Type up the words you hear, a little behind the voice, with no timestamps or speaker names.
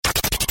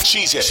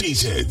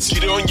Cheeseheads.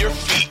 Get on your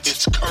feet.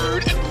 It's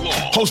Curd and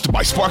Long. Hosted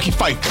by Sparky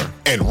Fifer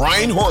and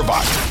Ryan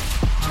Horvath.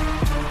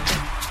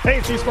 Hey,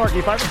 it's Sparky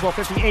Fifer,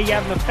 1250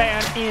 AM, The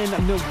Fan in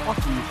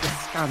Milwaukee,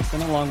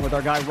 Wisconsin, along with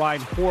our guy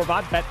Ryan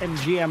Horvath,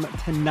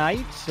 BetMGM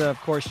tonight. Of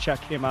course, check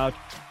him out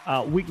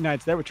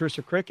weeknights there with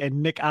Trisha Crick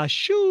and Nick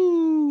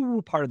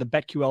Ashu, part of the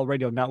BetQL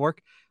Radio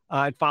Network.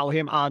 And follow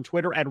him on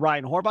Twitter at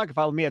Ryan Horvath. You can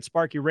follow me at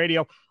Sparky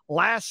Radio.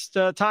 Last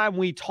time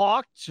we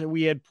talked,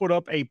 we had put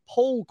up a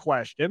poll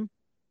question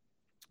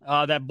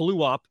that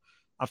blew up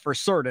for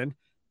certain.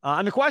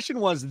 And the question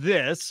was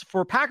this: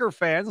 for Packer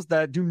fans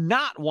that do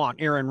not want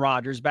Aaron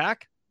Rodgers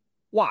back,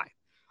 why?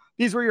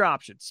 These were your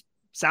options.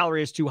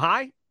 Salary is too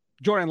high.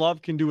 Jordan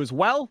Love can do as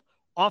well.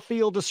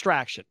 Off-field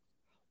distraction.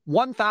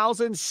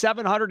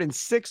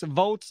 1,706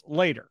 votes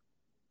later.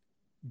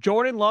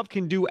 Jordan Love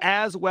can do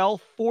as well,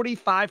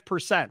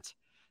 45%.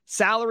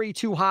 Salary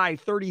too high,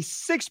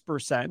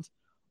 36%.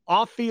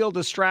 Off-field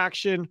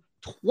distraction,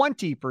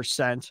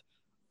 20%.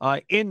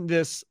 In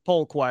this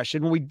poll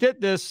question. When we did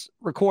this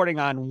recording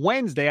on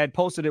Wednesday, I'd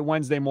posted it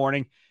Wednesday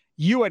morning.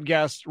 You had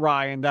guessed,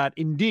 Ryan, that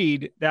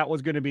indeed that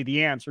was going to be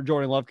the answer.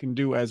 Jordan Love can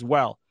do as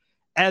well.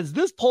 As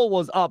this poll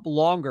was up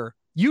longer,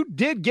 you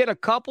did get a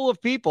couple of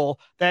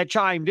people that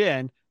chimed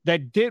in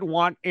that did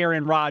want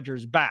Aaron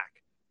Rodgers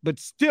back. But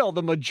still,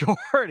 the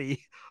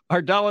majority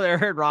are done with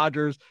Aaron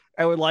Rodgers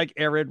and would like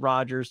Aaron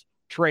Rodgers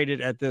traded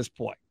at this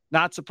point.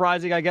 Not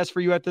surprising, I guess,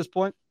 for you at this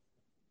point?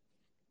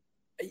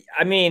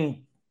 I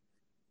mean,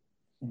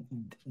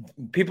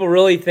 people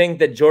really think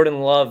that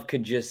Jordan Love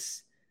could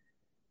just...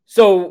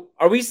 So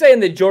are we saying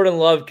that Jordan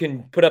Love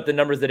can put up the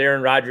numbers that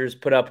Aaron Rodgers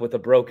put up with a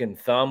broken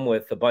thumb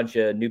with a bunch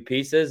of new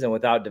pieces and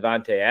without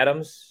Devontae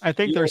Adams? I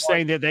think they're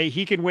saying that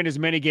he can win as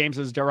many games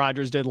as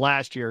Rodgers did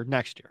last year,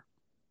 next year.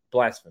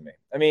 Blasphemy.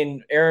 I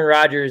mean, Aaron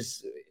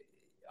Rodgers,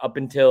 up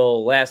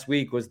until last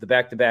week, was the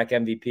back-to-back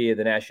MVP of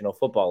the National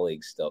Football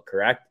League still,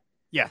 correct?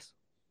 Yes.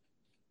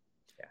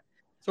 Yeah.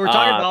 So we're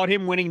talking about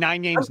him winning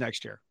 9 games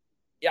next year.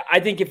 Yeah,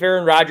 I think if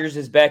Aaron Rodgers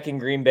is back in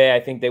Green Bay,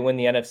 I think they win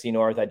the NFC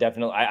North. I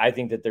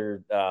think that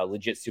they're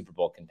legit Super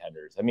Bowl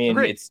contenders. I mean,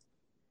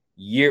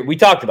 we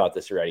talked about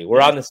this already. We're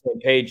on the same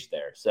page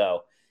there.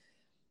 So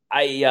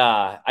I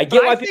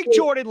get why think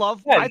Jordan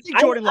Love. Yeah, I think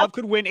Jordan Love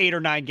could win 8 or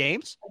 9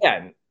 games.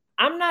 Again,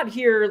 I'm not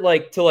here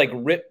to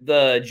rip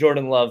the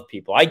Jordan Love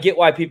people. I get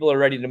why people are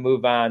ready to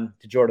move on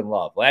to Jordan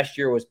Love. Last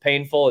year was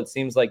painful. It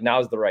seems like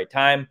now's the right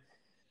time.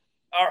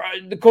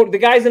 The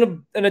guy's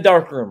in a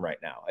dark room right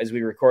now as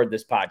we record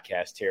this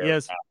podcast here.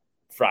 Yes.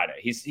 Friday.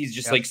 He's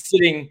just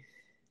sitting.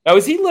 Now,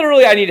 is he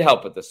literally? I need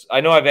help with this. I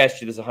know I've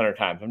asked you this 100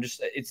 times.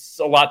 It's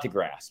a lot to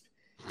grasp.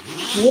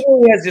 He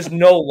literally has just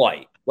no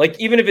light. Like,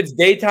 even if it's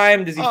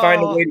daytime, does he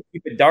find a way to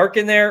keep it dark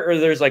in there, or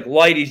there's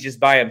light? He's just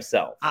by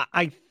himself.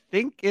 I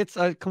think it's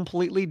a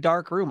completely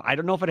dark room. I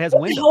don't know if it has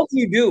windows. What the hell do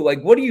you do?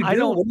 What do you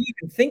do? What do you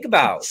even think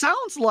about? It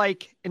sounds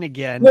like, and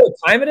again, you know what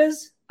time it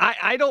is?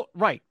 I don't.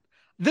 Right.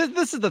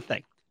 This is the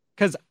thing,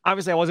 because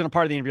obviously I wasn't a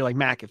part of the interview like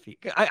McAfee.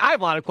 I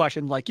have a lot of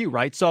questions like you,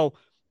 right? So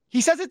he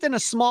says it's in a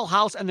small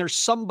house and there's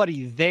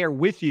somebody there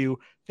with you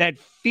that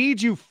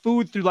feeds you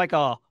food through like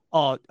a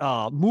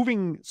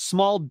moving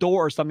small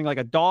door or something, like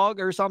a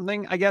dog or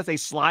something. I guess they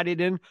slide it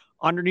in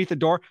underneath the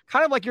door,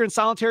 kind of like you're in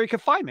solitary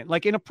confinement,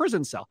 like in a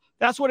prison cell.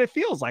 That's what it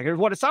feels like, or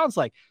what it sounds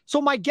like. So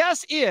my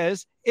guess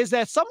is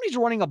that somebody's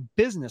running a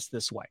business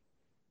this way,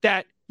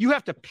 that you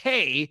have to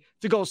pay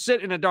to go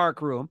sit in a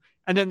dark room,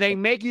 and then they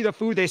make you the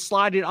food, they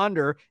slide it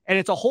under, and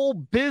it's a whole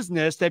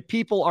business that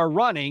people are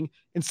running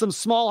in some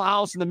small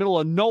house in the middle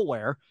of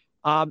nowhere.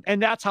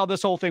 And that's how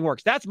this whole thing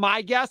works. That's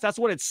my guess. That's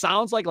what it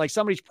sounds like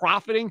somebody's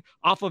profiting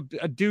off of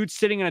a dude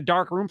sitting in a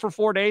dark room for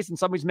 4 days, and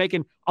somebody's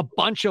making a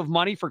bunch of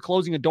money for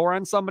closing a door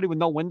on somebody with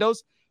no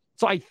windows.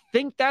 So I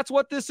think that's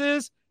what this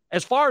is.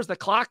 As far as the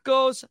clock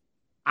goes,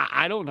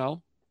 I don't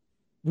know.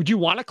 Would you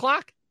want a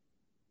clock?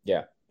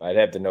 Yeah. I'd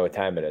have to know what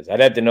time it is. I'd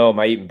have to know, am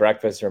I eating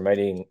breakfast or am I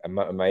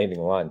eating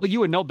lunch? Well,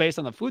 you would know based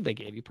on the food they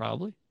gave you,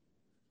 probably.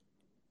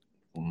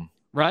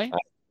 Right?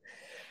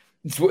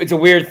 It's a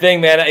weird thing,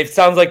 man. It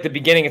sounds like the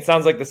beginning. It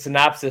sounds like the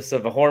synopsis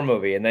of a horror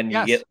movie, and then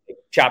you get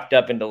chopped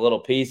up into little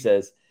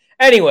pieces.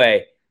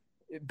 Anyway,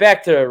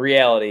 back to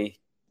reality,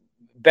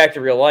 back to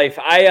real life.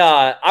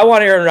 I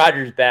want Aaron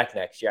Rodgers back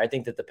next year. I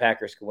think that the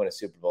Packers could win a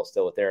Super Bowl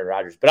still with Aaron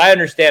Rodgers, but I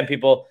understand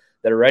people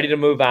that are ready to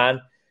move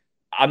on.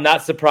 I'm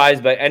not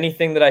surprised by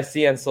anything that I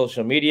see on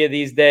social media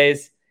these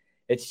days.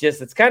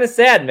 It's kind of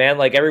sad, man.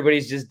 Like,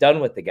 everybody's just done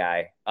with the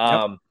guy.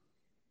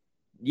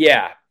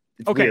 Yeah.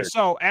 Okay. Weird.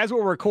 So as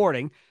we're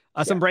recording,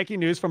 some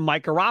breaking news from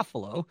Mike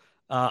Garafolo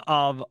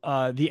of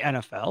the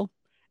NFL.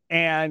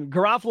 And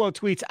Garafolo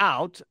tweets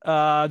out,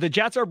 the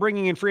Jets are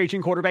bringing in free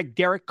agent quarterback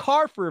Derek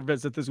Carr for a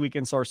visit this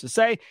weekend, sources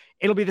say.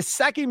 It'll be the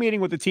second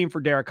meeting with the team for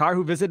Derek Carr,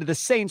 who visited the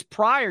Saints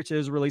prior to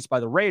his release by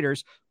the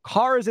Raiders.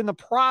 Carr is in the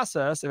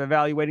process of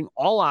evaluating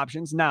all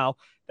options now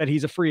that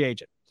he's a free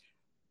agent.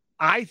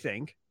 I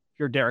think, if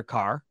you're Derek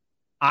Carr,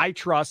 I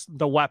trust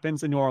the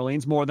weapons in New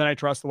Orleans more than I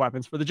trust the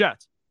weapons for the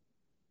Jets,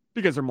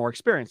 because they're more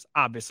experienced,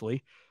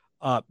 obviously,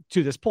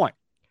 to this point.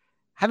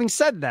 Having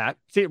said that,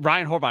 see,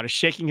 Ryan Horvath is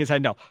shaking his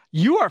head. No,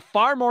 you are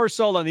far more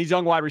sold on these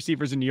young wide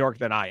receivers in New York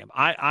than I am.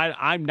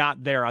 I'm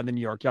not there on the New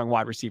York young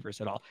wide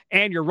receivers at all.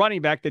 And your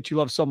running back that you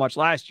loved so much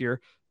last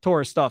year tore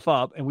his stuff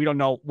up, and we don't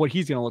know what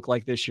he's going to look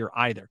like this year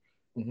either.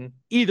 Mm-hmm.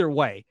 Either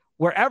way,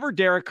 wherever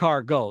Derek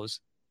Carr goes,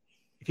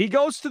 if he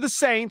goes to the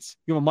Saints,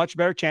 you have a much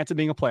better chance of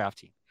being a playoff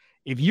team.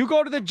 If you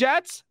go to the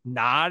Jets,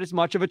 not as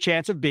much of a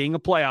chance of being a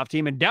playoff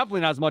team, and definitely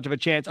not as much of a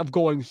chance of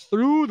going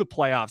through the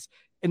playoffs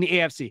in the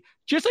AFC.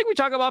 Just like we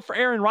talk about for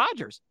Aaron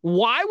Rodgers.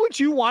 Why would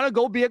you want to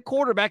go be a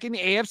quarterback in the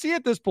AFC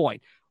at this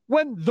point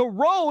when the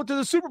road to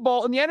the Super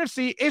Bowl in the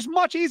NFC is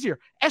much easier,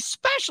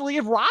 especially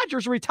if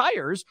Rodgers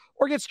retires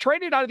or gets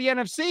traded out of the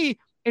NFC?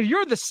 If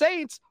you're the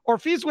Saints, or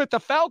if he's with the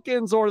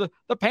Falcons or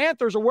the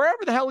Panthers or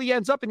wherever the hell he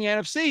ends up in the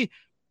NFC,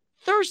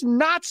 there's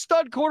not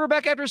stud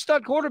quarterback after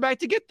stud quarterback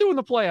to get through in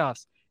the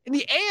playoffs. In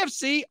the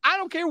AFC, I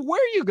don't care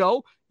where you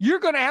go, you're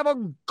going to have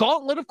a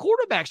gauntlet of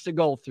quarterbacks to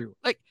go through.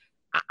 Like,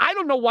 I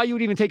don't know why you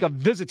would even take a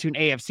visit to an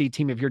AFC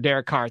team if you're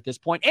Derek Carr at this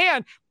point.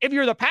 And if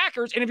you're the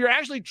Packers, and if you're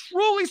actually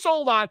truly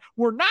sold on,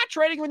 we're not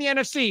trading him in the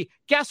NFC,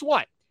 guess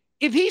what?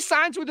 If he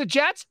signs with the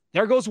Jets,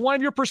 there goes one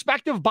of your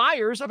prospective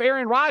buyers of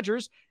Aaron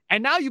Rodgers.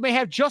 And now you may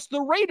have just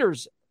the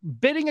Raiders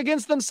bidding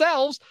against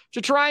themselves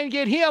to try and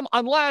get him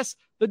unless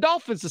the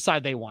Dolphins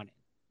decide they want him.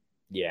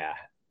 Yeah.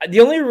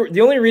 The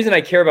only reason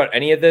I care about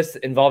any of this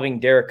involving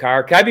Derek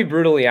Carr, can I be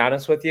brutally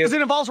honest with you? Because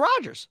it involves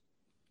Rodgers.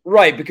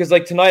 Right, because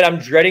like tonight I'm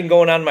dreading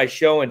going on my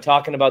show and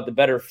talking about the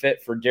better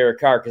fit for Derek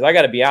Carr, because I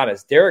got to be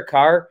honest, Derek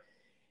Carr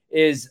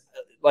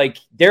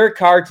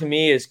to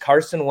me is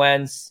Carson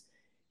Wentz.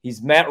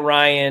 He's Matt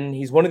Ryan.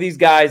 He's one of these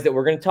guys that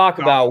we're going to talk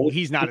about.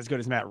 He's not as good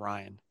as Matt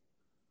Ryan.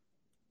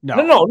 No.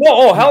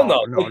 Oh, hell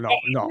no.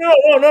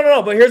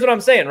 No. But here's what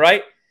I'm saying,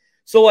 right?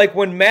 So like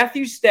when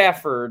Matthew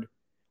Stafford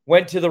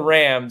went to the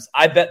Rams,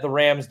 I bet the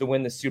Rams to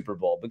win the Super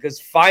Bowl because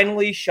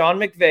finally Sean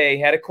McVay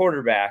had a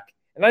quarterback.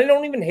 And I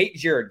don't even hate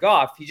Jared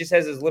Goff. He just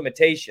has his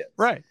limitations.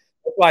 Right.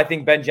 That's why I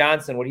think Ben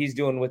Johnson, what he's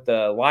doing with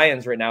the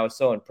Lions right now is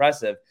so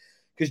impressive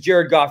because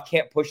Jared Goff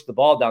can't push the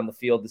ball down the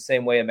field the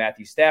same way a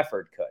Matthew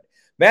Stafford could.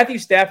 Matthew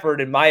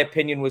Stafford, in my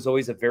opinion, was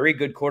always a very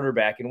good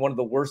quarterback in one of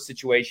the worst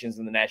situations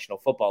in the National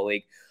Football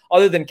League,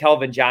 other than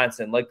Calvin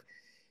Johnson.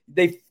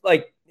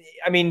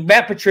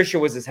 Matt Patricia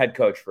was his head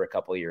coach for a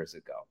couple of years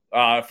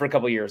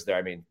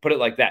there. Put it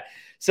like that.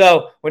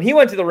 So when he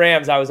went to the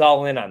Rams, I was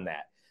all in on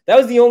that. That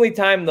was the only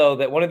time, though,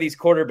 that one of these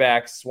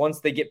quarterbacks,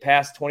 once they get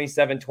past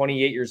 27,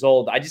 28 years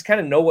old, I just kind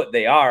of know what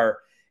they are,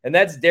 and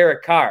that's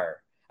Derek Carr.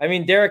 I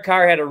mean, Derek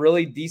Carr had a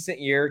really decent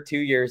year 2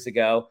 years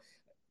ago.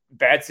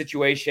 Bad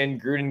situation.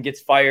 Gruden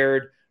gets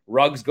fired.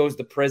 Ruggs goes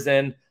to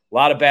prison. A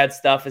lot of bad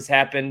stuff has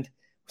happened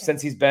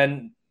since he's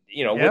been,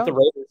 with the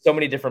Raiders, so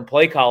many different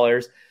play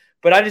callers.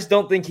 But I just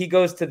don't think he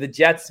goes to the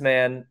Jets,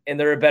 man, and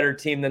they're a better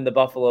team than the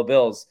Buffalo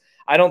Bills.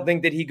 I don't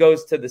think that he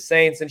goes to the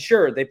Saints. And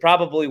sure, they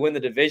probably win the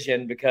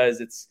division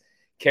because it's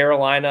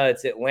Carolina,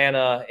 it's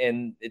Atlanta,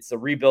 and it's a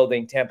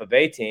rebuilding Tampa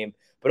Bay team.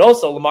 But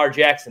also Lamar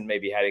Jackson may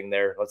be heading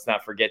there. Let's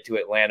not forget to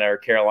Atlanta or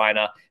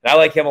Carolina. And I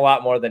like him a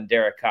lot more than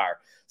Derek Carr.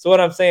 So what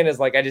I'm saying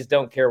is, I just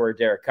don't care where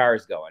Derek Carr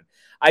is going.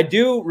 I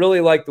do really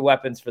like the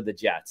weapons for the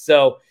Jets.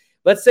 So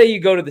let's say you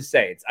go to the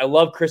Saints. I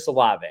love Chris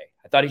Olave.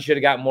 I thought he should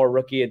have gotten more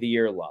Rookie of the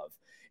Year love.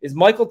 Is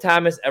Michael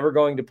Thomas ever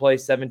going to play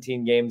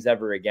 17 games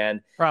ever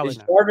again? Probably is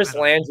not. Jarvis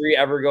Landry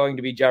ever going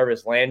to be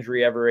Jarvis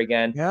Landry ever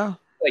again? Yeah.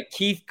 Like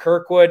Keith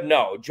Kirkwood?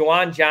 No.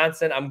 Juwan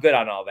Johnson? I'm good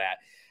on all that.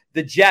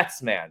 The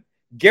Jets, man.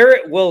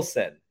 Garrett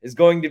Wilson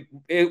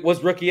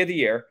was Rookie of the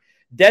Year.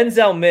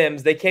 Denzel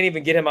Mims, they can't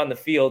even get him on the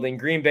field. In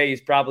Green Bay,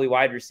 he's probably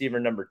wide receiver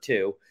number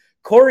 2.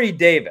 Corey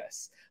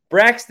Davis.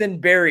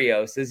 Braxton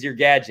Berrios is your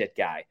gadget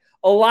guy.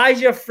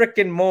 Elijah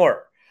frickin'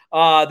 Moore.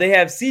 They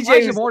have CJ.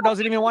 Elijah Moore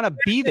doesn't even want to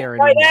be there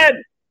anymore.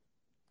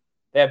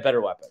 They have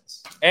better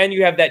weapons. And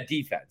you have that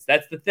defense.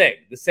 That's the thing.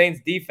 The Saints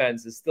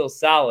defense is still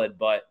solid,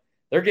 but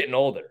they're getting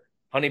older.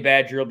 Honey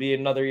Badger will be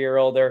another year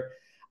older.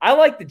 I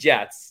like the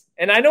Jets.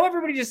 And I know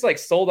everybody just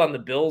sold on the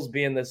Bills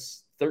being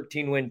this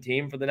 13-win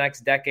team for the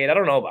next decade. I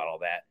don't know about all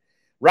that.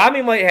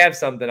 Robbie might have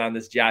something on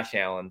this Josh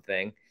Allen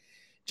thing.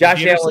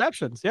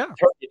 Interceptions, yeah.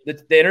 The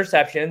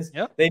interceptions.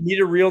 Yep. They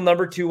need a real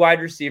number 2 wide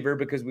receiver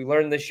because we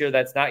learned this year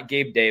that's not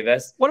Gabe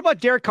Davis. What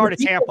about Derek Carr to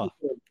Tampa?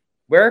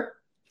 Where?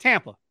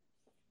 Tampa.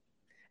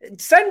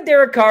 Send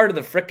Derek Carr to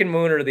the frickin'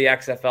 moon or to the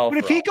XFL. But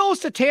if he goes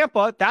to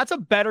Tampa, that's a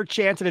better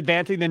chance of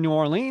advancing than New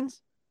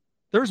Orleans.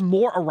 There's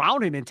more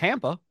around him in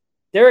Tampa.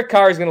 Derek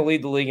Carr is going to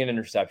lead the league in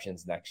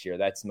interceptions next year.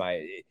 That's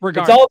Regardless.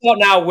 It's all about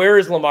now where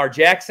is Lamar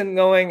Jackson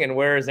going and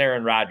where is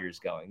Aaron Rodgers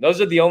going. Those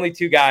are the only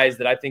 2 guys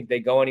that I think they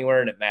go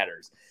anywhere and it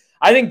matters.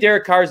 I think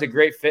Derek Carr is a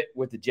great fit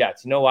with the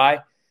Jets. You know why?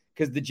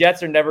 Because the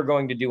Jets are never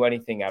going to do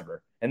anything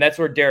ever. And that's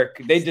where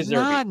they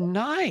deserve it. Not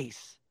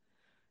nice.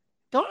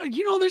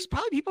 There's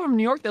probably people from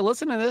New York that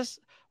listen to this.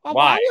 Well,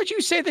 why would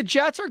you say the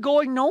Jets are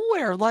going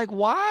nowhere?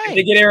 Why? If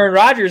they get Aaron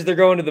Rodgers, they're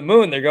going to the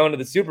moon. They're going to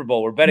the Super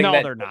Bowl. We're betting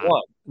that they're not.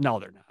 No,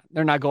 they're not.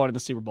 They're not going to the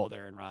Super Bowl with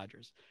Aaron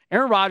Rodgers.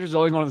 Aaron Rodgers is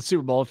always going to the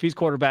Super Bowl if he's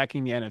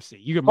quarterbacking the NFC.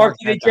 You can mark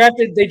they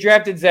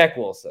drafted Zach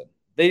Wilson.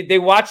 They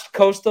watched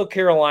Coastal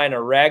Carolina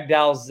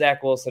ragdoll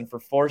Zach Wilson for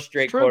 4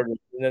 straight quarters,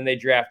 and then they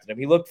drafted him.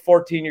 He looked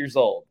 14 years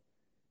old.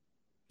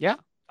 Yeah.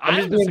 I'm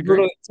just being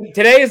brutal.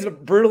 Today is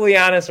brutally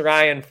honest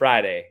Ryan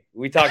Friday.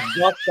 We talked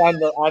Bucks on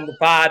the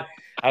pod.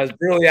 I was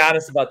brutally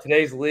honest about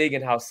today's league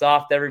and how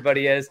soft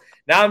everybody is.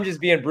 Now I'm just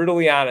being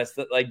brutally honest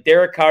that like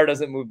Derek Carr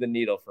doesn't move the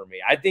needle for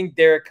me. I think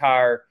Derek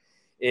Carr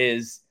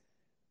is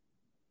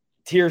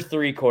tier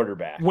 3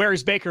 quarterback. Where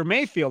is Baker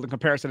Mayfield in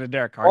comparison to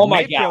Derek Carr? Oh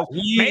my God.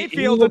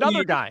 Mayfield's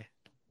another guy.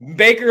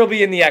 Baker will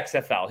be in the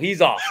XFL. He's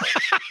awesome.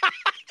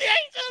 The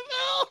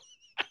XFL.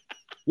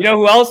 You know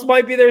who else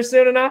might be there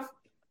soon enough?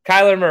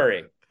 Kyler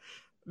Murray.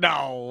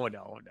 No.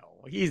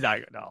 He's not.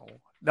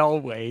 No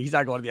way. He's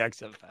not going to the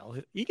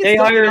XFL.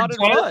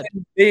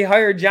 They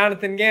hired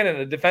Jonathan Gannon,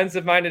 a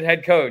defensive-minded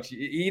head coach.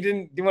 He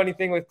didn't do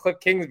anything with Cliff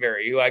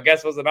Kingsbury, who I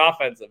guess was an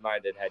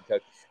offensive-minded head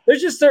coach.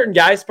 There's just certain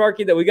guys,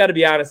 Sparky, that we got to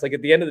be honest. Like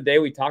at the end of the day,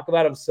 we talk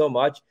about them so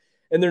much,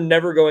 and they're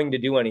never going to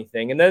do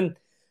anything. And then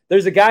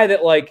there's a guy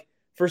that like,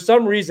 for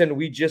some reason,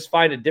 we just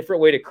find a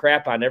different way to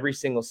crap on every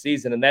single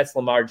season, and that's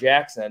Lamar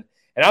Jackson.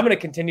 And I'm going to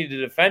continue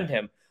to defend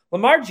him.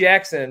 Lamar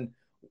Jackson,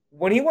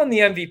 when he won the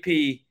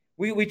MVP,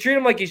 we treat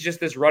him like he's just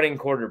this running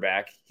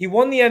quarterback. He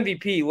won the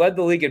MVP, led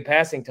the league in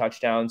passing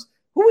touchdowns.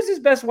 Who was his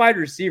best wide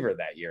receiver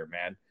that year,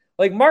 man?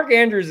 Like Mark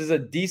Andrews is a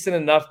decent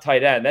enough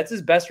tight end. That's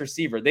his best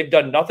receiver. They've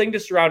done nothing to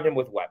surround him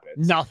with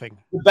weapons. Nothing.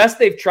 The best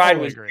they've tried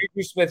was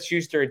Juju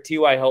Smith-Schuster and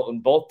T.Y. Hilton.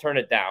 Both turn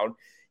it down.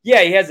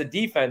 Yeah, he has a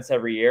defense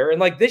every year. And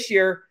like this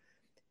year,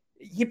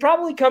 he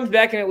probably comes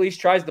back and at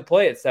least tries to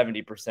play at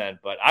 70%,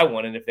 but I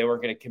wouldn't if they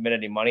weren't going to commit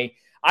any money.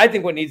 I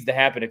think what needs to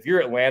happen, if you're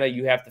Atlanta,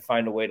 you have to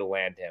find a way to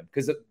land him.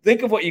 Because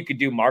think of what you could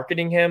do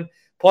marketing him.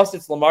 Plus,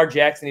 it's Lamar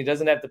Jackson. He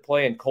doesn't have to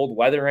play in cold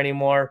weather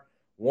anymore,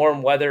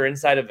 warm weather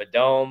inside of a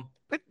dome.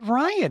 But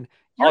Ryan,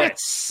 you're at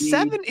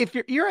 7 if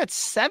you're at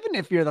 7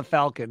 if you're the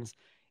Falcons.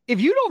 If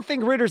you don't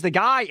think Ritter's the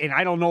guy, and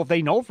I don't know if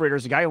they know if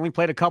Ritter's the guy, only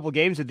played a couple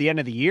games at the end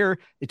of the year.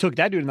 They took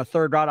that dude in the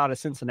 3rd round out of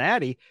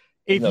Cincinnati.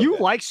 If you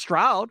like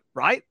Stroud,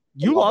 right?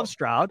 You love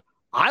Stroud.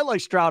 I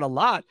like Stroud a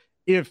lot.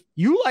 If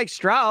you like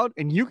Stroud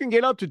and you can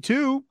get up to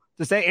 2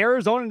 to say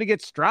Arizona to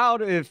get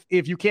Stroud,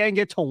 if you can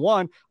get to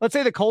 1, let's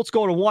say the Colts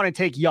go to 1 and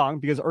take Young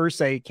because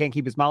Irsay can't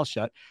keep his mouth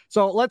shut.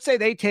 So let's say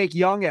they take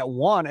Young at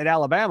 1 at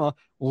Alabama.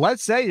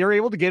 Let's say you're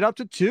able to get up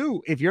to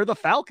 2. If you're the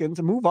Falcons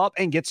and move up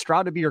and get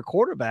Stroud to be your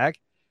quarterback,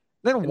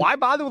 then why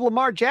bother with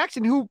Lamar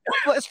Jackson, who,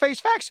 let's face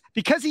facts,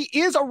 because he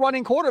is a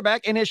running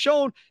quarterback and has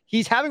shown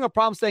he's having a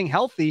problem staying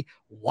healthy.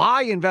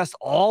 Why invest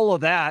all of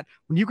that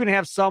when you can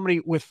have somebody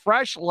with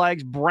fresh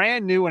legs,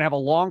 brand new, and have a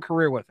long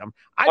career with him?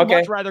 I'd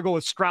much rather go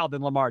with Stroud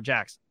than Lamar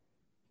Jackson.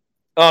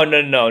 Oh,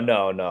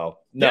 no.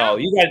 Yeah.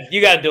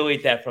 You got to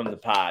delete that from the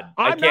pod.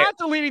 I'm not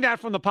deleting that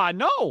from the pod.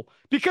 No,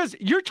 because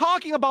you're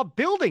talking about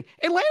building.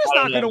 Atlanta's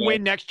not going to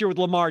win next year with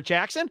Lamar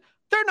Jackson.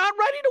 They're not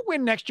ready to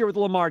win next year with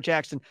Lamar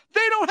Jackson.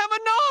 They don't have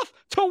enough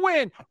to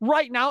win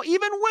right now.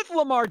 Even with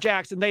Lamar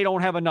Jackson, they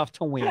don't have enough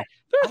to win.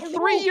 They're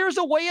 3 years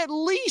away at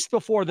least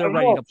before they're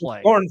ready to play.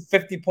 Scoring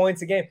 50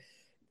 points a game.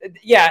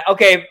 Yeah,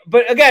 okay.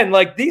 But again,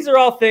 like these are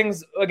all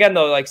things, again,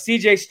 though, like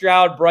CJ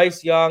Stroud,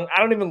 Bryce Young. I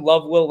don't even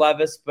love Will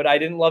Levis, but I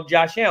didn't love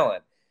Josh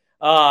Allen.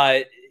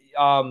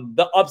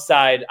 The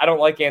upside, I don't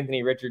like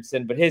Anthony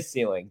Richardson, but his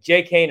ceiling.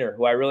 Jake Haener,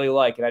 who I really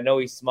like, and I know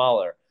he's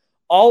smaller.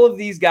 All of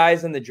these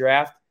guys in the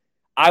draft,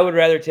 I would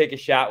rather take a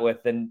shot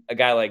with than a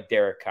guy like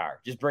Derek Carr.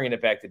 Just bringing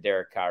it back to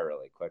Derek Carr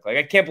really quick. Like,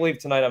 I can't believe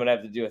tonight I'm going to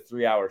have to do a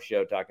 3-hour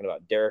show talking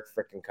about Derek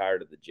frickin' Carr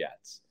to the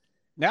Jets.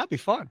 That'd be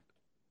fun.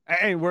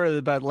 And where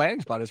the bad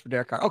landing spot is for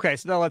Derek Carr. Okay,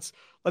 so now let's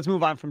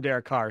move on from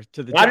Derek Carr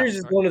to the Rodgers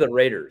is going to the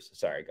Raiders.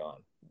 Sorry, go on.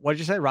 What did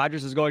you say?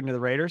 Rodgers is going to the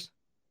Raiders?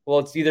 Well,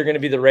 it's either going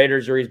to be the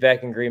Raiders or he's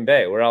back in Green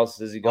Bay. Where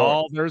else is he going?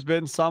 Oh, there's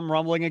been some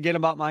rumbling again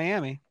about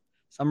Miami.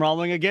 Some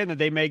rumbling again that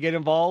they may get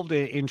involved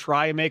in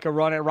try and make a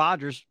run at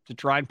Rodgers to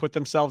try and put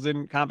themselves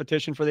in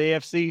competition for the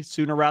AFC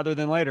sooner rather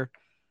than later.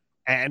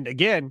 And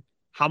again,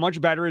 how much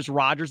better is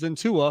Rodgers than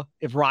Tua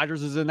if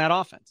Rodgers is in that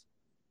offense?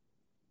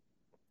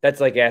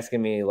 That's like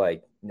asking me,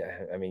 like,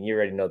 I mean, you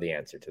already know the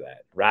answer to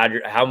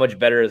that. How much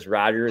better is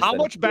Rodgers? How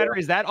much better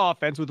is that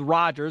offense with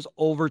Rodgers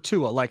over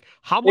Tua? Like,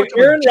 how much? If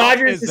Aaron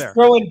Rodgers is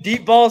throwing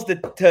deep balls to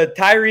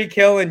Tyreek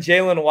Hill and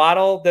Jalen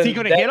Waddle, then is he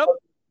going to hit him?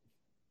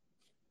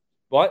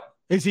 What?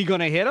 Is he going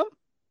to hit them?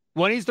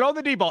 When he's throwing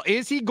the deep ball,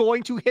 is he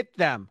going to hit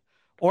them?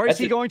 Or is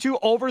he going to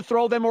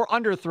overthrow them or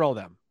underthrow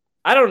them?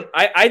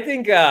 I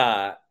think,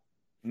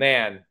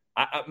 man,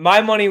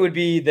 my money would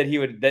be that he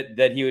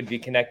would be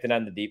connected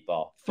on the deep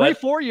ball.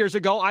 3-4 years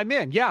ago, I'm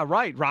in. Yeah,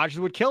 right.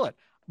 Rodgers would kill it.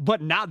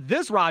 But not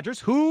this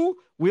Rodgers, who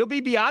will be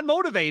beyond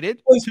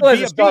motivated he still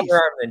has a stronger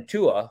arm than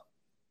Tua.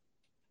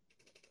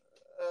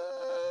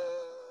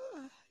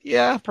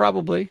 Yeah,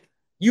 probably.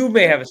 You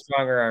may have a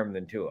stronger arm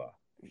than Tua.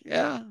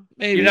 Yeah,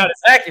 maybe. You're not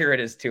as accurate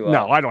as Tua.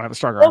 No, I don't have a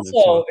stronger arm than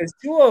Tua. Also, is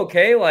Tua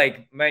okay?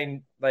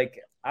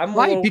 I'm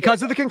right,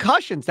 because of the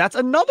concussions. That's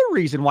another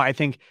reason why I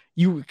think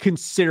you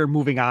consider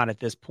moving on at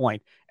this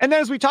point. And then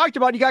as we talked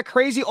about, you got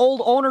crazy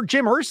old owner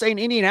Jim Irsay in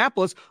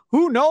Indianapolis.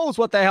 Who knows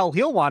what the hell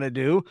he'll want to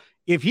do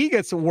if he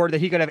gets the word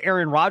that he could have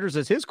Aaron Rodgers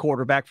as his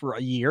quarterback for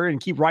a year and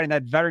keep riding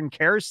that veteran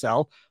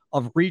carousel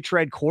of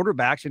retread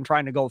quarterbacks and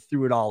trying to go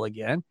through it all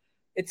again.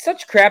 It's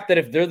such crap that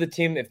if they're the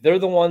team, if they're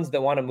the ones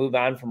that want to move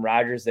on from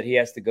Rodgers, that he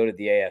has to go to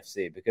the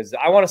AFC, because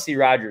I want to see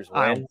Rodgers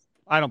win.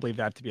 I don't believe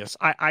that to be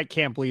I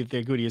can't believe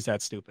that Goody is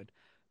that stupid.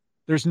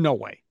 There's no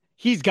way.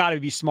 He's got to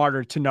be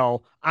smarter to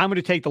know I'm going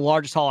to take the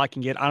largest haul I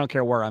can get. I don't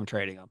care where I'm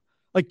trading him.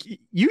 Like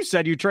you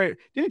said,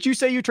 didn't you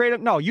say you trade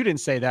him? No, you didn't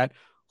say that.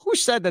 Who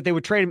said that they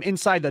would trade him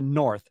inside the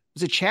North?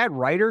 Was it Chad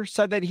Ryder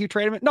said that he would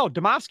trade him? No,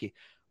 Domofsky.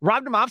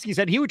 Rob Domofsky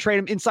said he would trade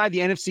him inside the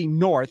NFC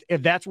North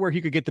if that's where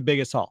he could get the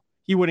biggest haul.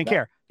 He wouldn't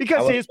care,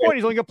 because to his point,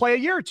 he's only going to play a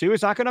year or two.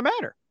 It's not going to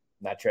matter.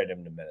 Not trade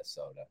him to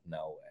Minnesota.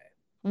 No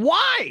way.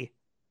 Why?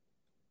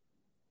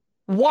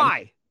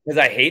 Why? Because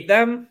I hate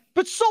them.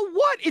 But so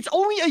what? It's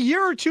only a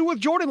year or two with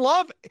Jordan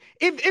Love.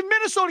 If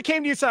Minnesota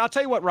came to you and said, I'll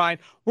tell you what, Ryan,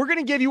 we're going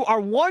to give you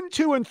our 1,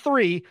 2, and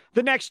 3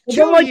 the next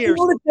 2 years.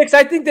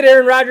 I think that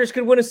Aaron Rodgers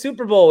could win a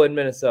Super Bowl in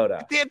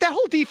Minnesota. That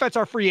whole defense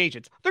are free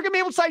agents. They're going to be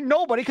able to sign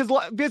nobody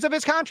because of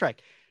his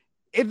contract.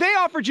 If they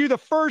offered you the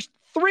first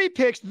 3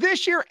 picks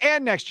this year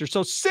and next year,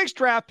 so 6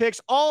 draft picks,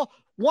 all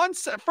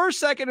first,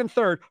 second, and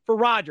third for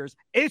Rodgers,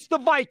 it's the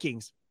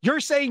Vikings. You're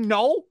saying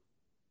no?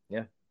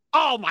 Yeah.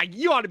 Oh my,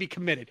 you ought to be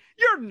committed.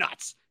 You're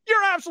nuts.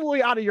 You're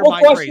absolutely out of your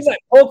mind.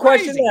 Poll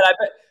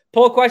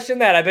question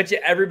that. I bet you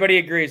everybody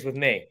agrees with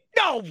me.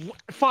 No,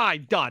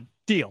 fine, done,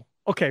 deal.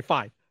 Okay,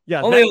 fine.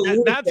 Yeah,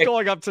 that's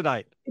going up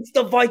tonight. It's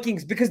the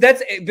Vikings because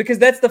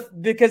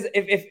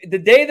if the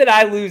day that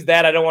I lose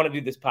that, I don't want to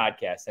do this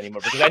podcast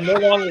anymore because I no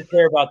longer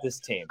care about this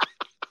team.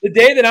 The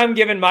day that I'm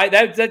given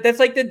that's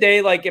like the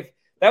day, like if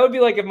that would be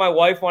like if my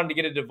wife wanted to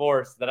get a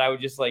divorce, that I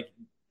would just like,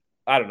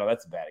 I don't know.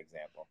 That's a bad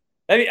example.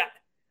 I mean,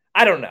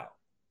 I don't know.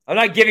 I'm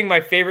not giving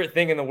my favorite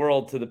thing in the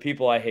world to the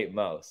people I hate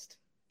most.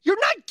 You're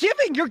not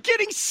giving. You're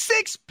getting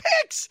 6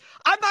 picks.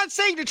 I'm not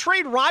saying to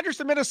trade Rodgers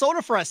to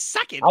Minnesota for a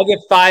second. I'll get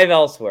 5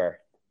 elsewhere.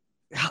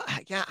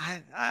 Yeah,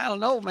 I don't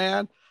know,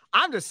 man.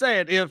 I'm just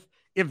saying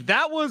if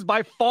that was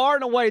by far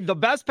and away the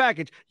best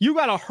package, you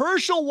got a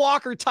Herschel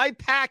Walker type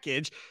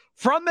package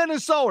from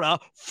Minnesota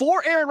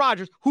for Aaron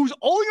Rodgers, who's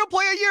only going to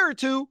play a year or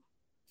two.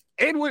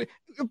 And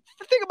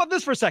think about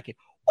this for a second.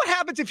 What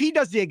happens if he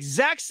does the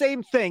exact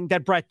same thing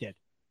that Brett did?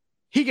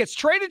 He gets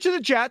traded to the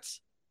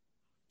Jets,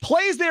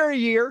 plays there a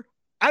year,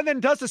 and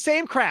then does the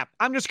same crap.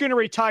 I'm just going to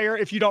retire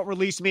if you don't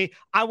release me.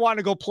 I want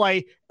to go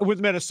play with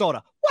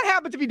Minnesota. What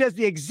happens if he does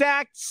the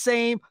exact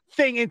same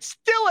thing and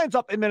still ends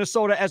up in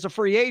Minnesota as a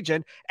free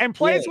agent and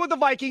plays with the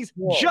Vikings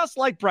just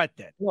like Brett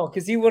did? No,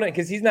 because he wouldn't.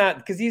 Because he's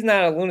not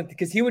a lunatic.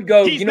 Because he would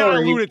go. He's not a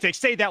lunatic.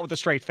 Say that with a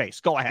straight face.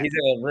 Go ahead. He's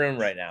in a room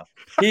right now.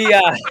 He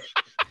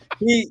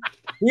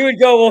would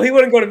go. Well, he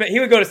wouldn't go to. He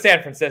would go to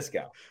San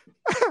Francisco.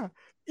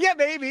 Yeah,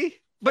 maybe.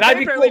 But I'd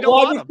be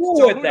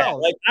cool with that.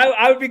 Like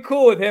I would be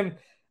cool with him.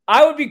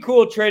 I would be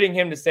cool trading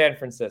him to San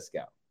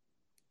Francisco.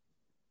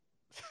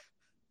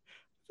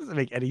 Doesn't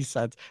make any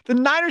sense. The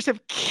Niners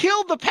have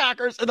killed the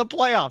Packers in the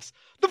playoffs.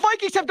 The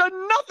Vikings have done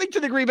nothing to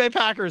the Green Bay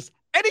Packers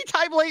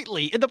anytime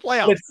lately in the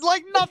playoffs. It's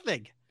like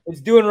nothing.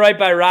 It's doing right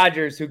by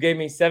Rodgers, who gave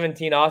me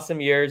 17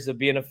 awesome years of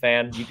being a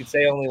fan. You could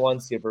say only 1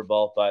 Super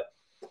Bowl, but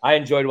I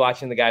enjoyed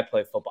watching the guy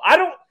play football.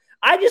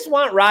 I just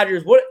want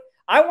Rodgers.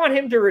 I want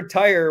him to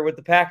retire with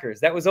the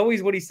Packers. That was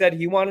always what he said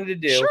he wanted to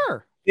do.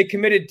 Sure. They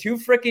committed 2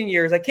 freaking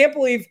years. I can't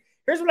believe.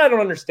 Here's what I don't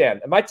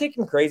understand. Am I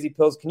taking crazy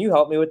pills? Can you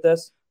help me with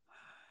this?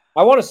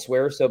 I want to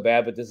swear so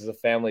bad, but this is a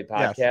family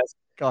podcast. Yes.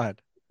 Go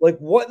ahead. Like,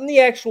 what in the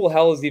actual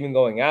hell is even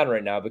going on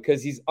right now?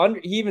 Because he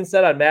even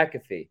said on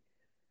McAfee,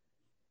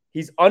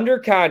 he's under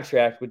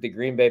contract with the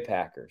Green Bay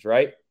Packers,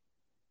 right?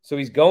 So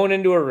he's going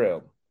into a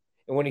room.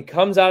 And when he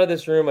comes out of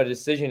this room, a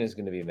decision is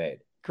going to be made.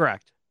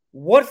 Correct.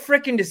 What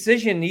freaking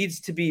decision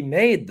needs to be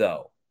made,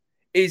 though?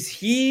 Is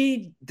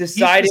he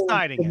deciding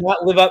to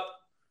not live up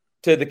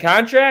to the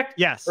contract?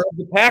 Yes. Or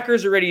the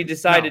Packers already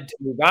decided to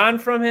move on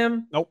from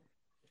him? Nope.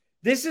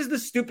 This is the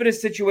stupidest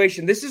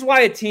situation. This is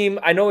why a team,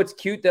 I know it's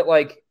cute that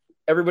like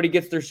everybody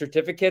gets their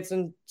certificates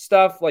and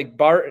stuff, like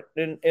Bart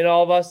and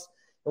all of us,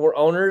 and we're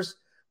owners,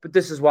 but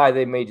this is why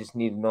they may just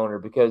need an owner,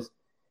 because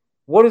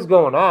what is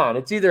going on?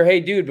 It's either,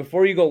 hey, dude,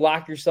 before you go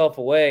lock yourself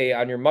away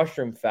on your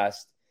mushroom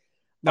fest.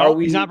 No,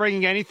 he's not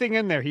bringing anything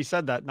in there. He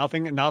said that.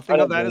 Nothing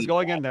of that is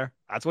going in there.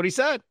 That's what he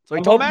said. So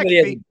he told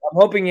McAfee. I'm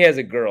hoping he has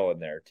a girl in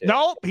there, too.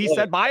 No, he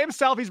said by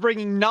himself he's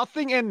bringing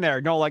nothing in there.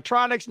 No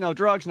electronics, no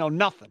drugs, no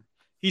nothing.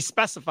 He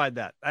specified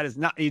that. That is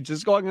not – he's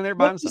just going in there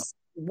by himself.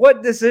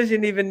 What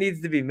decision even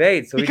needs to be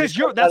made? Because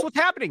that's what's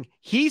happening.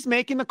 He's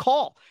making the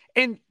call.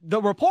 And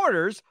the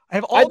reporters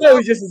have all – I thought it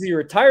was just, is he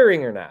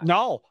retiring or not?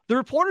 No. The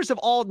reporters have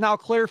all now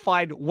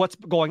clarified what's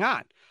going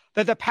on.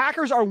 That the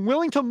Packers are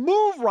willing to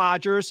move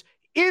Rodgers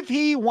if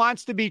he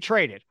wants to be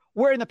traded.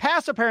 Where in the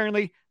past,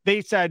 apparently,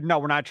 they said, no,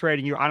 we're not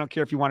trading you. I don't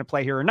care if you want to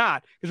play here or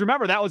not. Because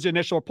remember, that was the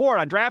initial report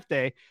on draft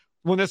day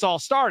when this all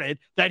started,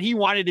 that he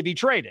wanted to be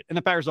traded. And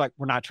the Packers were like,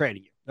 we're not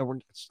trading you.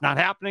 It's not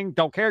happening.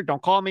 Don't care.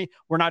 Don't call me.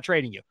 We're not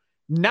trading you.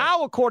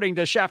 Now, according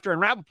to Schefter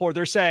and Rappaport,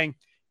 they're saying,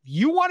 if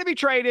you want to be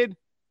traded,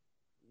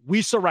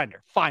 we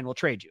surrender. Fine, we'll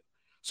trade you.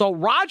 So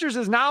Rodgers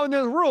is now in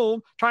the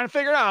room trying to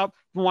figure out,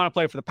 do I want to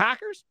play for the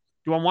Packers?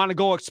 Do I want to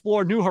go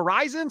explore new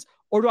horizons?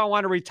 Or do I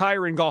want to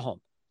retire and go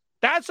home?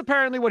 That's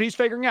apparently what he's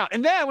figuring out.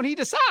 And then when he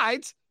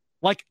decides,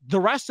 like the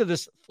rest of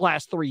this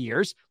last 3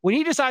 years, when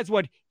he decides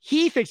what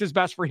he thinks is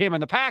best for him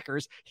and the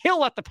Packers, he'll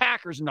let the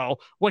Packers know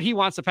what he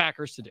wants the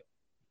Packers to do.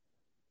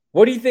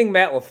 What do you think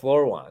Matt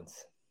LaFleur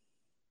wants?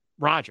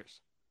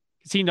 Rodgers.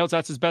 Because he knows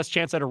that's his best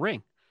chance at a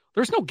ring.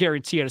 There's no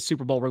guarantee at a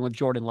Super Bowl ring with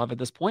Jordan Love at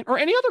this point or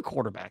any other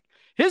quarterback.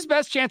 His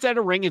best chance at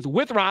a ring is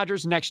with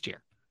Rodgers next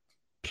year.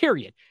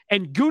 Period.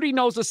 And Goody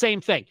knows the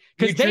same thing.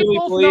 Because they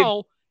both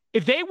know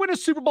if they win a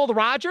Super Bowl, the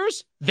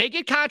Rodgers, they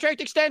get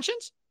contract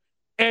extensions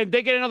and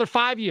they get another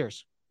 5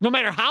 years. No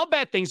matter how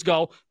bad things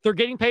go, they're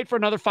getting paid for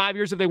another 5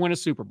 years if they win a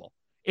Super Bowl.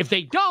 If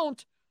they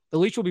don't, the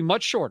leash will be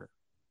much shorter.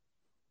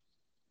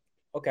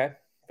 Okay,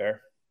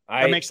 fair.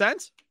 That makes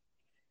sense?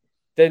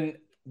 Then,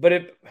 but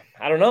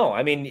I don't know.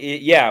 I mean,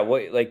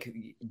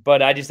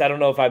 but I don't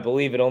know if I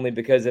believe it, only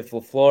because if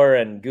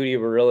LaFleur and Goody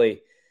were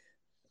really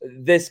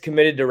this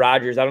committed to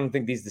Rodgers, I don't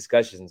think these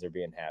discussions are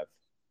being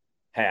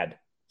had.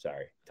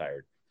 Sorry,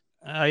 tired.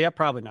 Yeah,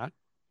 probably not.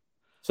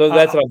 So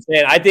that's what I'm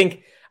saying.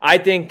 I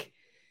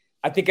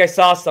think I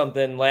saw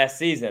something last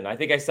season. I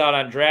think I saw it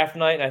on draft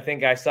night, and I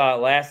think I saw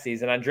it last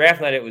season. On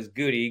draft night, it was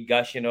Goody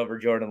gushing over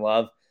Jordan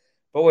Love.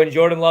 But when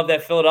Jordan Love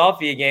that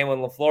Philadelphia game, when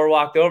LaFleur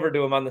walked over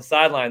to him on the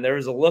sideline, there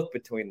was a look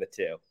between the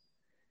two.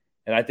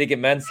 And I think it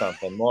meant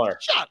something more.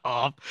 Shut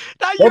up.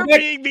 Now you're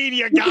being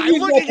media guy.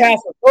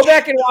 Go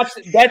back and watch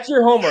it. That's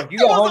your homework. You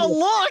got homework. A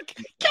look.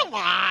 Come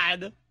on.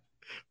 What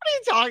are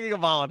you talking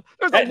about?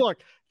 There's a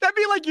look. That'd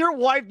be like your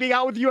wife being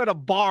out with you at a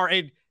bar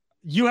and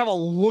you have a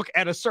look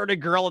at a certain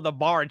girl in the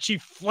bar and she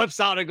flips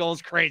out and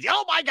goes crazy.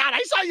 Oh my God,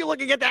 I saw you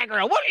looking at that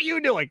girl. What are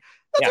you doing?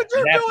 That's what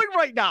you're doing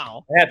right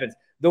now. It happens.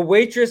 The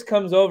waitress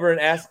comes over and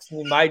asks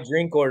me my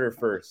drink order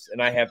first,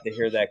 and I have to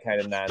hear that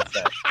kind of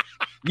nonsense.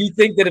 You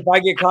think that if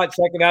I get caught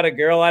checking out a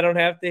girl, I don't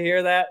have to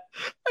hear that?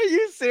 Are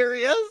you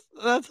serious?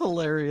 That's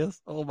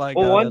hilarious. Oh my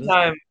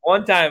God.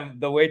 One time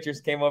the waitress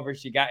came over,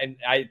 and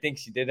I think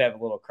she did have a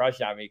little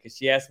crush on me because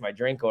she asked my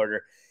drink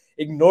order,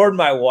 ignored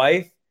my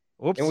wife.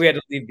 Oops. And we had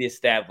to leave the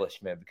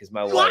establishment because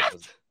my wife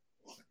was.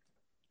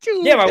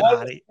 Dude, my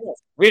wife.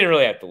 We didn't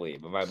really have to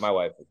leave, but my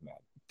wife was mad.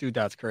 Dude,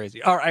 that's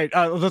crazy. All right,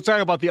 let's talk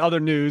about the other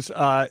news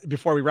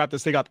before we wrap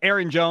this thing up.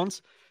 Aaron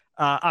Jones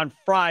on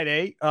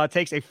Friday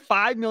takes a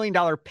 $5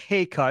 million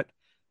pay cut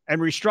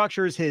and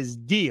restructures his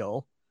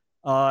deal.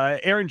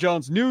 Aaron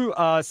Jones' new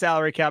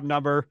salary cap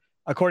number,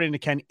 according to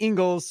Ken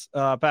Ingalls,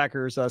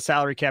 Packers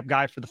salary cap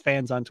guy for the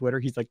fans on Twitter.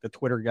 He's like the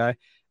Twitter guy.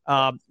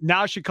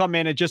 Now should come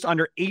in at just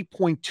under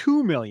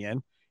 $8.2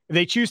 million. If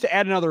they choose to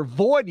add another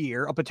void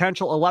year, a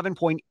potential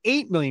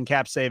 $11.8 million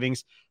cap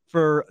savings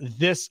for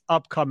this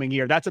upcoming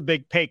year. That's a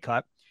big pay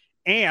cut.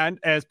 And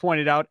as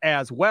pointed out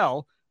as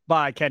well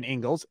by Ken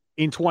Ingalls,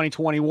 in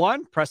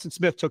 2021, Preston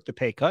Smith took the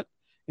pay cut.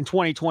 In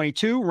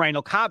 2022,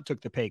 Randall Cobb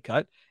took the pay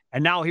cut.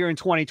 And now here in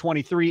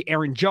 2023,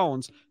 Aaron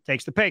Jones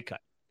takes the pay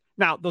cut.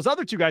 Now, those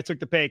other two guys took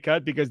the pay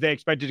cut because they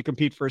expected to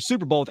compete for a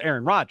Super Bowl with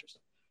Aaron Rodgers.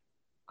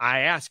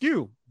 I ask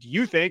you, do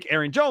you think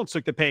Aaron Jones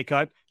took the pay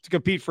cut to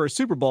compete for a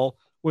Super Bowl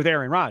with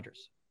Aaron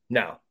Rodgers?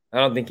 No, I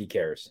don't think he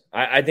cares.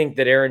 I think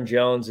that Aaron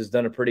Jones has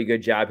done a pretty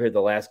good job here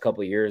the last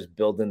couple of years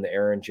building the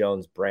Aaron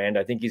Jones brand.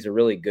 I think he's a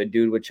really good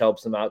dude, which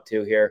helps him out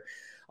too here.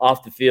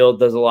 Off the field,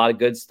 does a lot of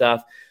good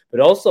stuff. But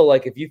also,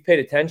 like, if you've paid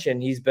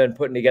attention, he's been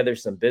putting together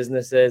some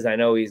businesses. I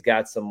know he's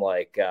got some,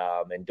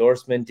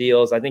 endorsement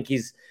deals. I think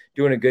he's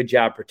doing a good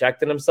job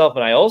protecting himself.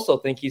 And I also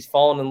think he's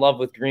fallen in love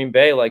with Green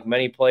Bay like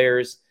many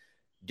players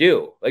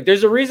do. Like,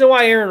 there's a reason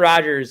why Aaron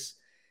Rodgers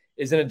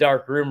is in a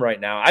dark room right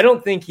now. I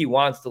don't think he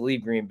wants to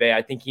leave Green Bay.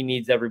 I think he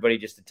needs everybody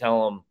just to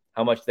tell him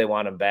how much they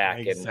want him back.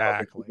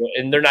 Exactly.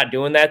 And they're not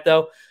doing that,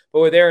 though. But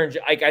with Aaron,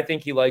 I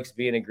think he likes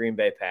being a Green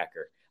Bay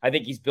Packer. I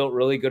think he's built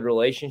really good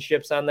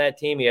relationships on that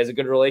team. He has a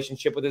good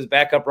relationship with his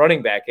backup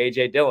running back,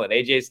 A.J. Dillon.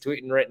 A.J.'s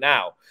tweeting right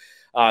now.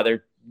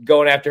 They're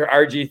going after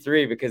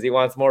RG3 because he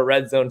wants more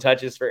red zone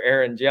touches for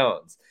Aaron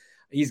Jones.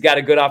 He's got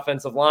a good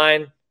offensive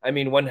line. I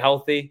mean, when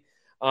healthy.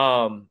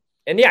 I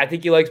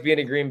think he likes being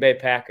a Green Bay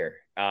Packer.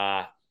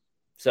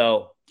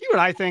 So you know what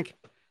I think?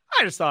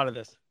 I just thought of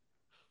this.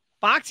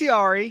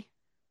 Bakhtiari.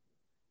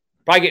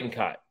 Probably getting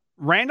cut.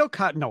 Randall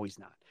Cobb. No, he's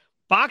not.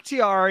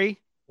 Bakhtiari.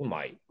 Who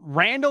might?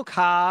 Randall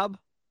Cobb.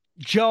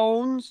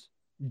 Jones,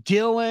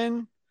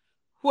 Dillon,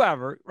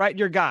 whoever, right?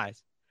 Your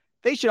guys.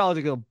 They should all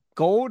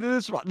go to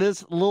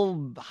this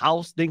little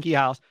house, dinky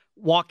house,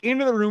 walk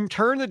into the room,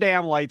 turn the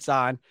damn lights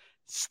on,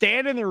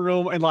 stand in the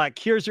room, and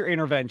here's your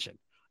intervention.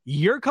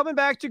 You're coming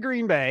back to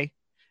Green Bay.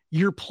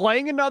 You're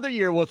playing another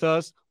year with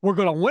us. We're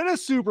going to win a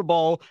Super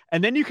Bowl,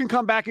 and then you can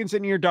come back and sit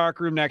in your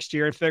dark room next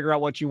year and figure out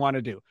what you want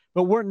to do.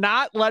 But we're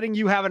not letting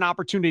you have an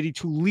opportunity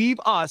to leave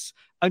us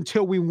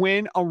until we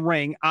win a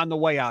ring on the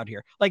way out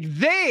here.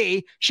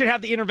 They should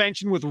have the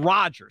intervention with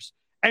Rodgers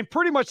and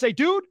pretty much say,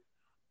 dude,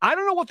 I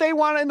don't know what they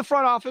want in the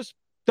front office.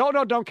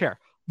 Don't care.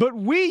 But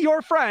we,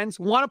 your friends,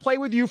 want to play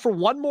with you for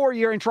one more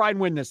year and try and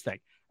win this thing.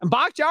 And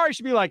Bakhtiari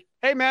should be like,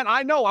 hey, man,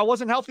 I know I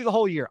wasn't healthy the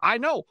whole year. I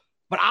know.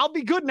 but I'll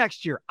be good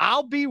next year.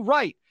 I'll be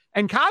right.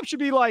 And Cobb should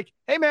be like,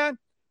 hey, man,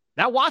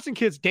 that Watson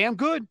kid's damn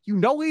good. You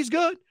know he's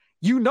good.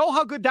 You know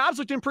how good Dobbs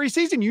looked in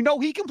preseason. You know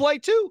he can play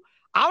too.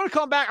 I'm going to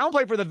come back. I'm going to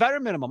play for the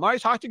veteran minimum. I already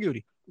talked to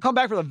Goody. Come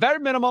back for the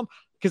veteran minimum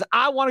because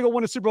I want to go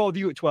win a Super Bowl with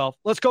you at 12.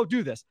 Let's go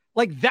do this.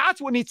 Like, that's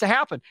what needs to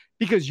happen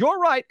because you're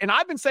right. And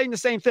I've been saying the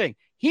same thing.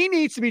 He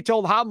needs to be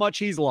told how much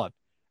he's loved.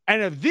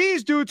 And if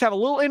these dudes have a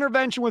little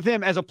intervention with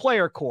him as a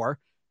player core,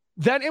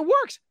 then it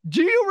works.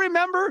 Do you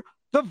remember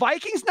the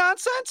Vikings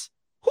nonsense?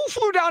 Who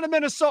flew down to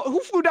Minnesota? Who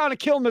flew down to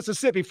kill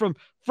Mississippi from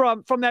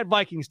that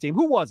Vikings team?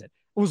 Who was it?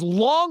 It was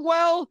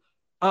Longwell.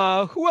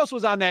 Who else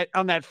was on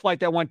that flight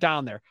that went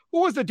down there?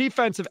 Who was the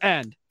defensive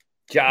end?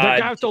 The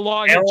guy with the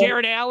long hair,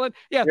 Jared Allen.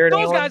 Yeah, Jared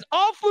those Allen. Guys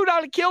all flew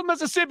down to kill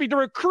Mississippi to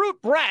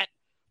recruit Brett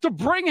to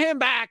bring him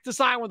back to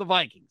sign with the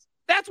Vikings.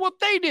 That's what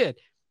they did.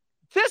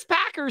 This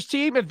Packers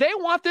team, if they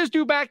want this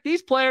dude back,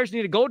 these players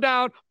need to go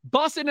down,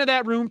 bust into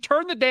that room,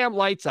 turn the damn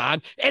lights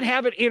on, and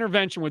have an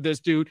intervention with this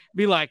dude.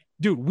 Be like,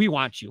 dude, we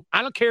want you.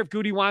 I don't care if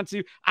Goody wants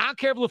you. I don't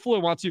care if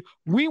LaFleur wants you.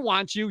 We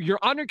want you. You're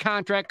under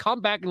contract.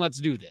 Come back and let's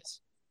do this.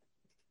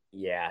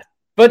 Yeah.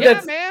 But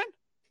yeah, man.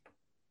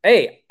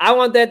 Hey, I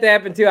want that to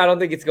happen too. I don't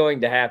think it's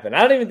going to happen.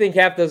 I don't even think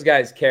half those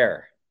guys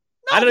care.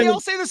 No, they all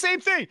say the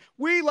same thing.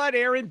 We let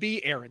Aaron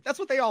be Aaron. That's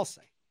what they all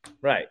say.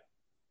 Right.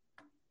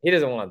 He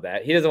doesn't want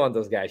that. He doesn't want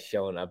those guys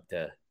showing up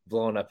to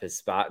blowing up his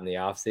spot in the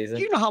offseason.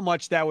 You know how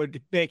much that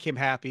would make him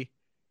happy?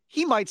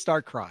 He might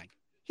start crying.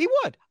 He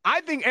would.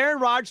 I think Aaron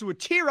Rodgers would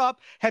tear up,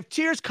 have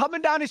tears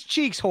coming down his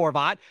cheeks,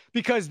 Horvat,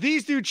 because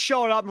these dudes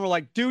showed up and were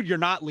like, dude, you're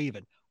not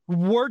leaving.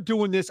 We're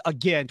doing this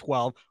again,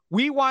 12.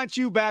 We want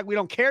you back. We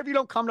don't care if you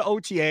don't come to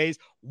OTAs,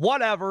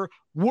 whatever.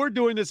 We're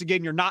doing this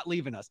again. You're not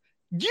leaving us.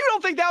 You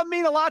don't think that would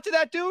mean a lot to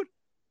that dude?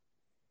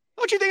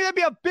 Don't you think that'd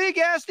be a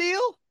big-ass deal?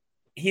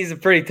 He's a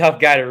pretty tough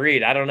guy to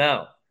read. I don't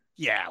know.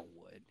 Yeah, it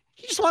would.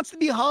 He just wants to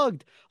be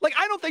hugged. Like,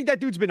 I don't think that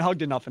dude's been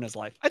hugged enough in his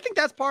life. I think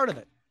that's part of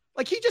it.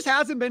 Like, he just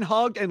hasn't been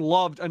hugged and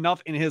loved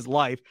enough in his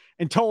life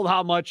and told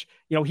how much,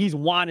 he's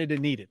wanted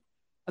and needed.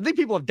 I think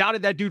people have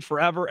doubted that dude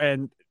forever,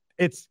 and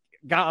it's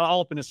got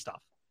all up in his stuff.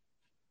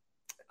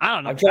 I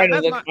don't know. I'm trying to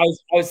look.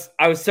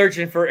 I was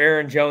searching for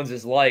Aaron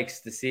Jones's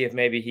likes to see if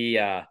maybe he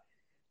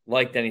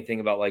liked anything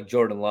about like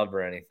Jordan Love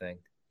or anything.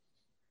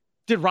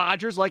 Did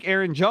Rodgers like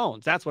Aaron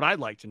Jones? That's what I'd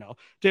like to know.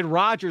 Did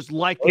Rodgers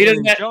like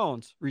Aaron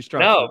Jones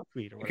restructuring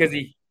tweet? Because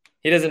he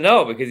doesn't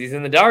know because he's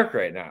in the dark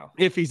right now.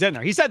 If he's in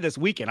there. He said this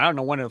weekend. I don't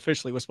know when it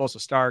officially was supposed to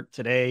start.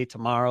 Today,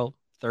 tomorrow,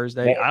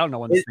 Thursday. I don't know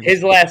when.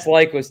 His last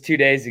like was 2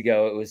 days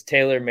ago. It was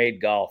Taylor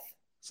Made Golf.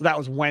 So that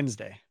was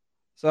Wednesday.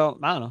 So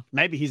I don't know.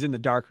 Maybe he's in the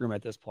dark room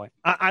at this point.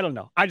 I don't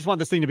know. I just want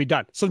this thing to be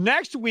done. So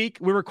next week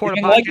we record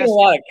a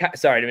podcast.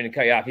 Sorry, I didn't mean to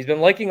cut you off. He's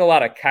been liking a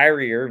lot of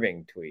Kyrie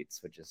Irving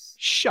tweets, which is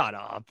shut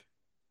up.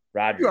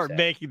 Rodgers. You are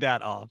making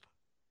that up.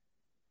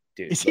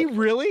 Dude. Is he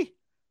really?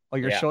 Oh,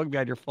 you're showing me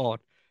on your phone.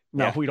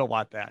 No, we don't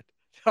want that.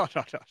 No.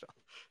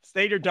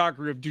 Stay in your dark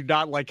room. Do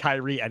not like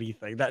Kyrie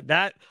anything.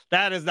 That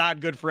is not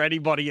good for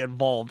anybody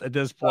involved at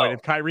this point.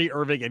 If Kyrie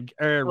Irving and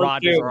Aaron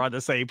Rodgers are on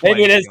the same playing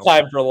maybe it is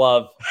time for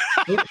love.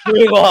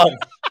 Free love,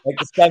 like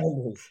the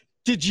 70s.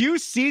 Did you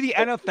see the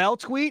NFL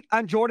tweet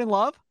on Jordan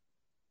Love?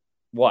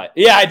 What?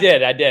 Yeah, I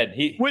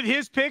did. With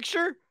his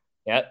picture?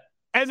 Yeah.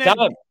 And then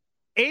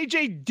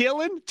AJ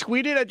Dillon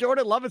tweeted at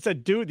Jordan Love and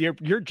said, dude,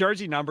 your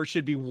jersey number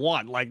should be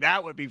 1. Like,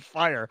 that would be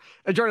fire.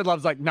 And Jordan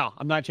Love's like, no,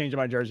 I'm not changing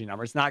my jersey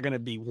number. It's not going to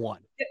be 1.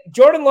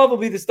 Jordan Love will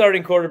be the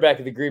starting quarterback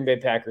of the Green Bay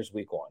Packers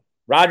week 1.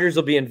 Rodgers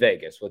will be in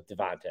Vegas with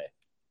Devontae.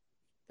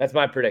 That's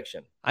my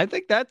prediction. I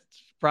think that's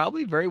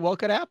probably very well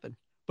could happen.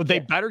 But they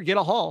better get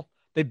a haul.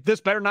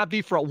 This better not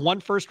be for a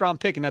 1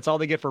 first-round pick, and that's all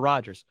they get for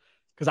Rodgers.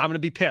 Because I'm going to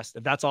be pissed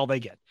if that's all they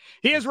get.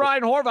 He is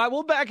Ryan Horvat.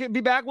 We'll be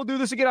back. We'll do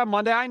this again on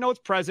Monday. I know it's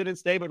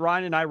President's Day, but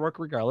Ryan and I work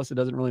regardless. It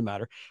doesn't really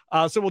matter.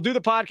 So we'll do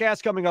the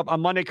podcast coming up on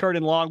Monday, Kurt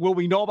and Long. Will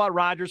we know about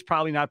Rodgers?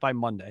 Probably not by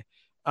Monday.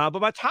 But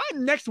by the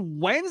time next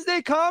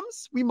Wednesday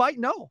comes, we might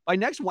know. By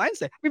next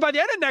Wednesday. I mean, by the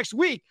end of next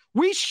week,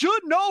 we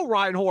should know,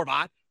 Ryan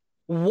Horvat,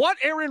 what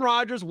Aaron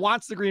Rodgers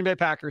wants the Green Bay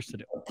Packers to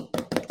do.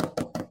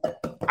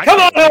 Come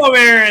on home,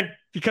 Aaron.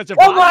 Because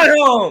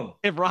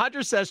if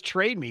Rodgers says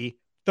trade me,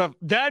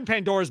 then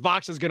Pandora's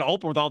box is going to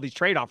open with all these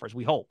trade offers,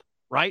 we hope,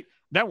 right?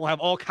 Then we'll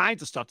have all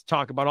kinds of stuff to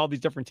talk about, all these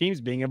different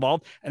teams being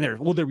involved. And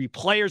will there be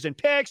players and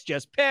picks,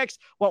 just picks?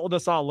 What will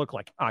this all look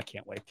like? I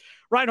can't wait.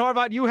 Ryan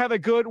Horvat, you have a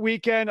good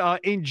weekend.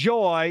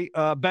 Enjoy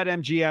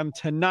BetMGM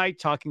tonight,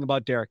 talking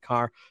about Derek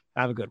Carr.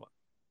 Have a good one.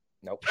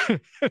 Nope.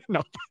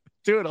 No.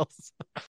 Doodles.